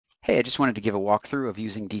Hey, I just wanted to give a walkthrough of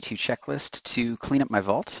using D2 Checklist to clean up my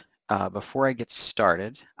vault. Before I get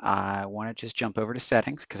started, I want to just jump over to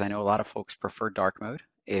settings because I know a lot of folks prefer dark mode.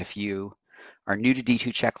 If you are new to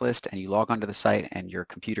D2 Checklist and you log onto the site and your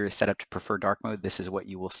computer is set up to prefer dark mode, this is what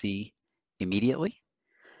you will see immediately.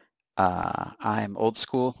 I'm old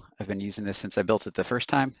school. I've been using this since I built it the first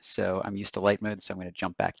time, so I'm used to light mode, so I'm going to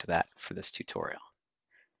jump back to that for this tutorial.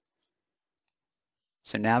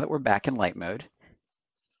 So now that we're back in light mode,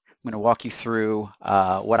 I'm going to walk you through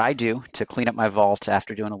what I do to clean up my vault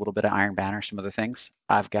after doing a little bit of Iron Banner, some other things.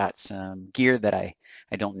 I've got some gear that I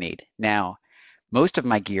don't need. Now, most of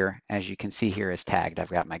my gear, as you can see here, is tagged.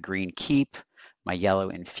 I've got my green keep, my yellow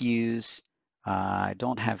infuse. I've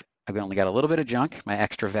only got a little bit of junk, my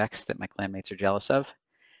extra vex that my clanmates are jealous of,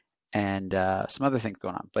 and some other things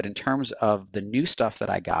going on. But in terms of the new stuff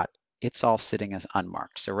that I got, it's all sitting as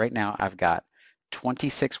unmarked. So right now I've got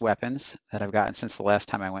 26 weapons that I've gotten since the last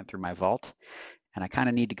time I went through my vault, and I kind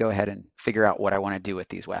of need to go ahead and figure out what I want to do with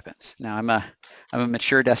these weapons. Now I'm a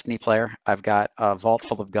mature Destiny player. I've got a vault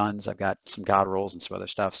full of guns. I've got some god rolls and some other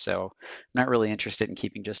stuff. So I'm not really interested in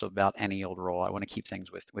keeping just about any old roll. I want to keep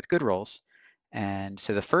things with good rolls. And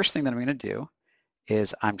so the first thing that I'm going to do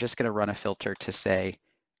is I'm just going to run a filter to say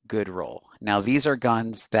good roll. Now these are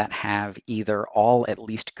guns that have either all at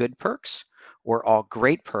least good perks or all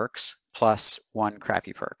great perks plus one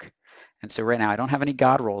crappy perk. And so right now I don't have any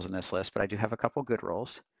god rolls in this list, but I do have a couple good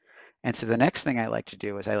rolls. And so the next thing I like to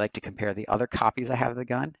do is I like to compare the other copies I have of the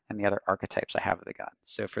gun and the other archetypes I have of the gun.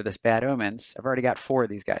 So for this Bad Omens, I've already got 4 of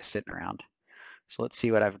these guys sitting around. So let's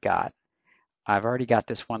see what I've got. I've already got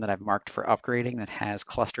this one that I've marked for upgrading that has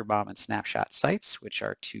cluster bomb and snapshot sights, which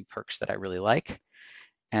are 2 perks that I really like.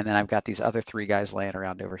 And then I've got these other 3 guys laying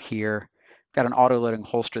around over here. Got an auto-loading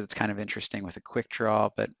holster that's kind of interesting with a quick draw,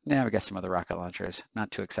 but yeah, we got some other rocket launchers.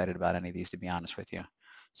 Not too excited about any of these, to be honest with you.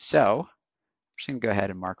 So I'm just gonna go ahead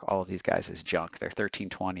and mark all of these guys as junk. They're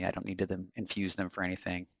 1320. I don't need to infuse them for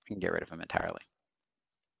anything. I can get rid of them entirely.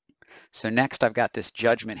 So next I've got this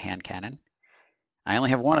Judgment hand cannon. I only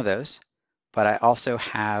have one of those, but I also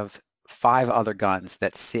have 5 other guns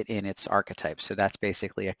that sit in its archetype. So that's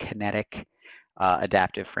basically a kinetic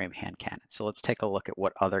adaptive frame hand cannon. So let's take a look at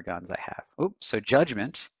what other guns I have. Oops, so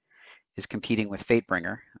Judgment is competing with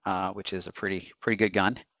Fatebringer, which is a pretty good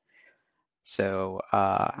gun. So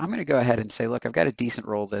I'm going to go ahead and say, look, I've got a decent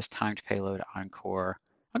roll this, timed payload, encore.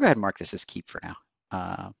 I'll go ahead and mark this as keep for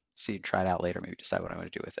now. So you can try it out later, maybe decide what I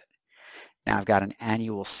want to do with it. Now I've got an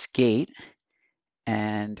annual skate,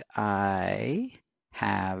 and I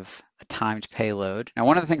have a timed payload. Now,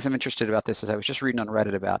 one of the things I'm interested about this is I was just reading on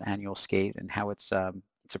Reddit about annual skate and how it's a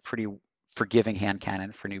pretty forgiving hand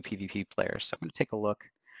cannon for new PvP players. So I'm going to take a look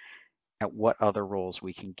at what other roles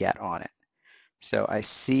we can get on it. So I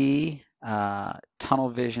see tunnel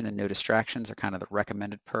vision and no distractions are kind of the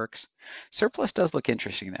recommended perks. Surplus does look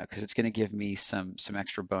interesting though, because it's going to give me some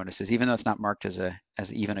extra bonuses, even though it's not marked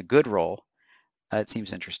as even a good roll. It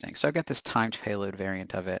seems interesting. So I've got this timed payload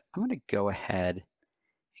variant of it. I'm going to go ahead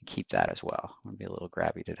and keep that as well. I'm going to be a little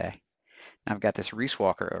grabby today. Now I've got this Reese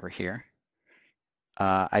Walker over here.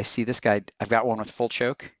 I see this guy. I've got one with full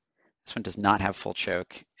choke. This one does not have full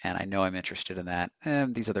choke, and I know I'm interested in that.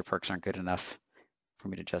 These other perks aren't good enough for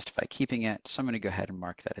me to justify keeping it. So I'm going to go ahead and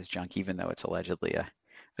mark that as junk, even though it's allegedly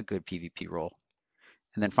a good PvP roll.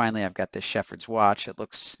 And then finally, I've got this Shepherd's Watch.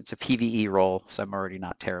 It's a PvE roll, so I'm already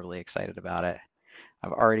not terribly excited about it.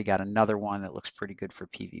 I've already got another one that looks pretty good for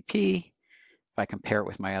PvP. If I compare it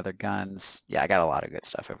with my other guns, yeah, I got a lot of good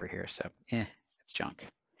stuff over here, so it's junk.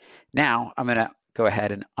 Now I'm gonna go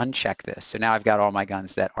ahead and uncheck this. So now I've got all my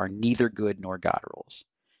guns that are neither good nor god rolls.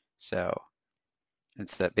 So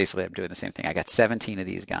it's that basically I'm doing the same thing. I got 17 of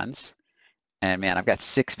these guns, and man, I've got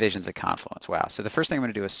 6 visions of confluence. Wow. So the first thing I'm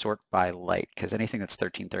gonna do is sort by light, because anything that's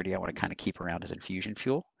 1330 I want to kind of keep around as infusion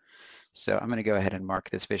fuel. So I'm going to go ahead and mark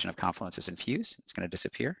this vision of confluence as infuse. It's going to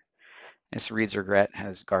disappear. This reads regret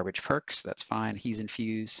has garbage perks. That's fine. He's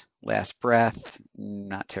infuse. Last breath,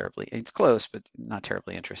 not terribly. It's close, but not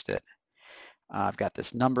terribly interested. I've got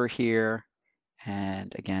this number here,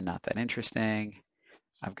 and again, not that interesting.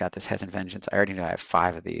 I've got this Hesitant Vengeance. I already know I have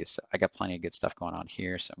 5 of these. So I got plenty of good stuff going on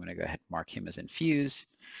here, so I'm going to go ahead and mark him as infuse.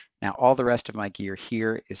 Now, all the rest of my gear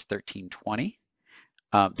here is 1320.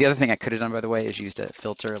 The other thing I could have done, by the way, is used a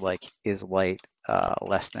filter like is light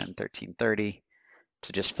less than 1330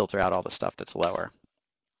 to just filter out all the stuff that's lower.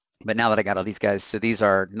 But now that I got all these guys, so these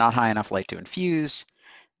are not high enough light to infuse.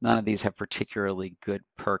 None of these have particularly good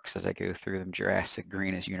perks as I go through them. Jurassic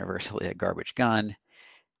Green is universally a garbage gun.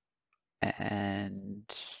 And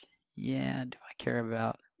yeah, do I care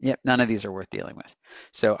about? Yep, none of these are worth dealing with.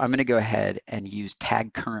 So I'm going to go ahead and use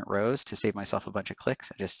tag current rows to save myself a bunch of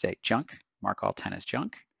clicks. I just say junk, mark all 10 as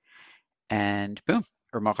junk, and boom,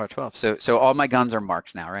 or mark all 12. So all my guns are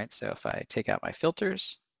marked now, right? So if I take out my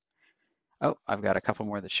filters, oh, I've got a couple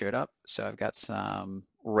more that showed up. So I've got some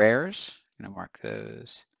rares. I'm going to mark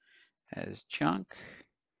those as junk.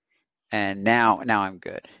 And now I'm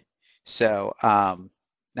good. So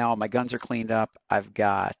now all my guns are cleaned up. I've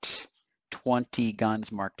got 20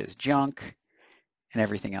 guns marked as junk, and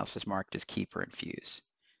everything else is marked as keep or infuse.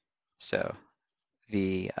 So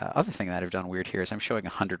the other thing that I've done weird here is I'm showing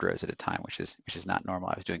 100 rows at a time, which is not normal.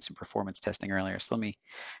 I was doing some performance testing earlier, so let me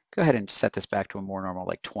go ahead and set this back to a more normal,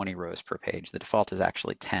 like 20 rows per page. The default is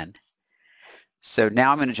actually 10. So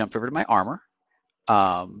now I'm going to jump over to my armor.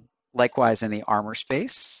 Likewise, in the armor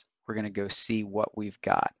space, we're going to go see what we've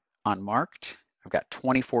got unmarked. I've got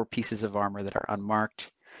 24 pieces of armor that are unmarked.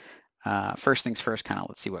 First things first, kind of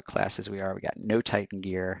let's see what classes we are. We got no Titan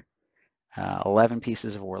gear, 11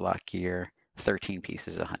 pieces of Warlock gear, 13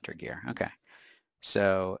 pieces of Hunter gear. Okay,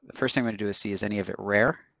 so the first thing I'm going to do is see is any of it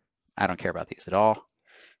rare. I don't care about these at all.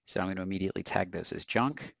 So I'm going to immediately tag those as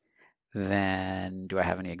junk. Then do I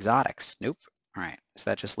have any exotics? Nope. All right, so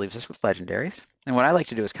that just leaves us with legendaries. And what I like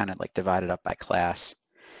to do is kind of like divide it up by class.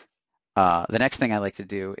 The next thing I like to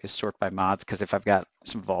do is sort by mods, because if I've got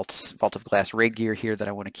some Vault of Glass raid gear here that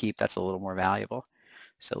I want to keep, that's a little more valuable.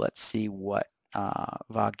 So let's see what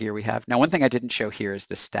VOD gear we have. Now, one thing I didn't show here is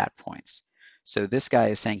the stat points. So this guy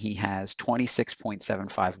is saying he has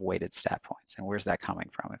 26.75 weighted stat points. And where's that coming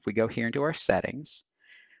from? If we go here into our settings,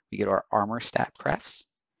 we go to our armor stat prefs,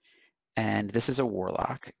 and this is a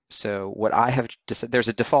Warlock. So what I have, there's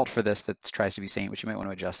a default for this that tries to be saint, which you might want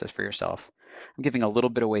to adjust this for yourself. I'm giving a little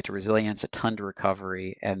bit away to resilience, a ton to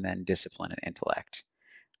recovery, and then discipline and intellect.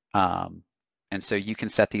 And so you can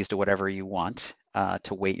set these to whatever you want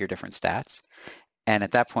to weight your different stats. And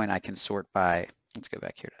at that point, I can sort by, let's go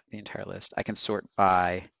back here to the entire list. I can sort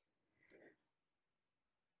by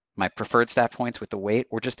my preferred stat points with the weight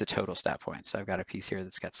or just the total stat points. So I've got a piece here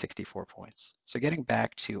that's got 64 points. So getting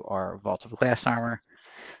back to our Vault of Glass armor,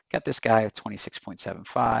 got this guy with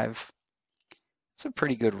 26.75. It's a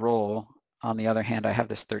pretty good roll. On the other hand, I have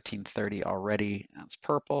this 1330 already. That's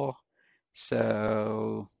purple.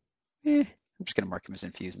 So I'm just going to mark him as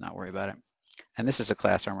infused and not worry about it. And this is a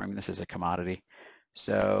class armor. I mean, this is a commodity.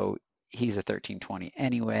 So he's a 1320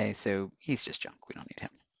 anyway, so he's just junk. We don't need him.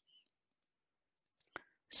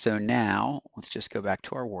 So now let's just go back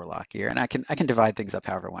to our Warlock gear, and I can divide things up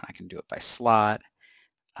however I want. I can do it by slot,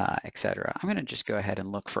 etc. I'm going to just go ahead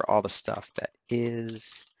and look for all the stuff that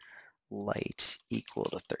is light equal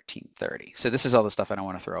to 1330. So this is all the stuff I don't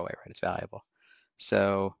want to throw away, right? It's valuable.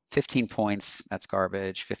 So 15 points, that's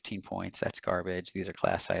garbage. 15 points, that's garbage. These are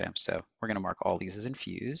class items. So we're going to mark all these as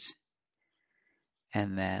infuse.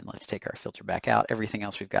 And then let's take our filter back out. Everything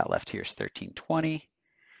else we've got left here is 1320.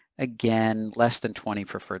 Again, less than 20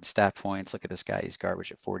 preferred stat points. Look at this guy, he's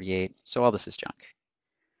garbage at 48. So all this is junk.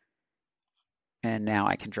 And now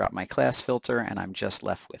I can drop my class filter and I'm just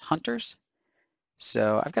left with hunters.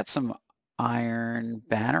 So I've got some iron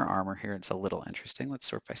banner armor here. It's a little interesting. Let's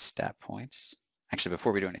sort by stat points. Actually,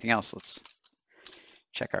 before we do anything else, let's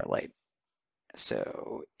check our light.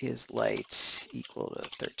 So is light equal to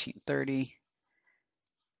 1330?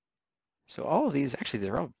 So all of these, actually,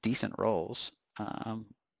 they're all decent rolls.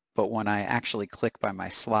 But when I actually click by my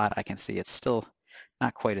slot, I can see it's still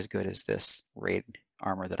not quite as good as this raid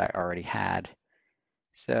armor that I already had.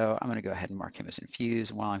 So I'm going to go ahead and mark him as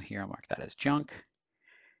infused. And while I'm here, I'll mark that as junk.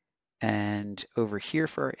 And over here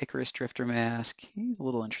for our Icarus Drifter mask, he's a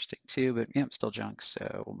little interesting too, but yeah, still junk.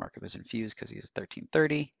 So we'll mark him as infused because he's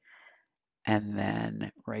 1330. And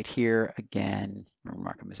then right here, again, we'll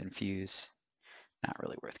mark him as infused. Not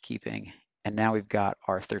really worth keeping. And now we've got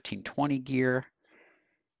our 1320 gear.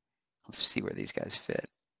 Let's see where these guys fit.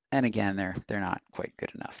 And again, they're not quite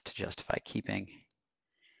good enough to justify keeping.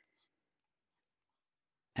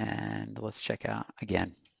 And let's check out,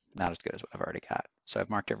 again, not as good as what I've already got. So I've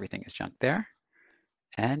marked everything as junk there.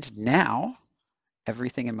 And now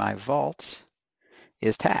everything in my vault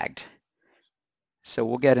is tagged. So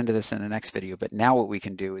we'll get into this in the next video, but now what we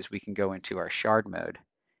can do is we can go into our shard mode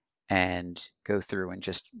and go through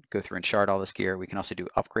and shard all this gear. We can also do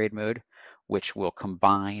upgrade mode, which will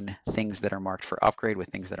combine things that are marked for upgrade with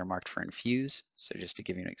things that are marked for infuse. So just to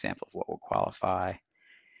give you an example of what will qualify.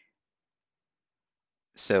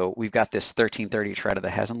 So we've got this 1330 Tread of the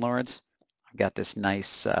Hezen Lords. I've got this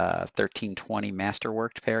nice 1320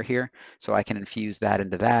 Masterworked pair here. So I can infuse that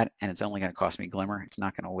into that, and it's only going to cost me Glimmer. It's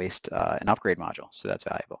not going to waste an upgrade module, so that's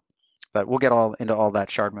valuable. But we'll get all into all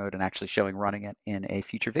that shard mode and actually showing running it in a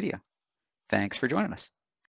future video. Thanks for joining us.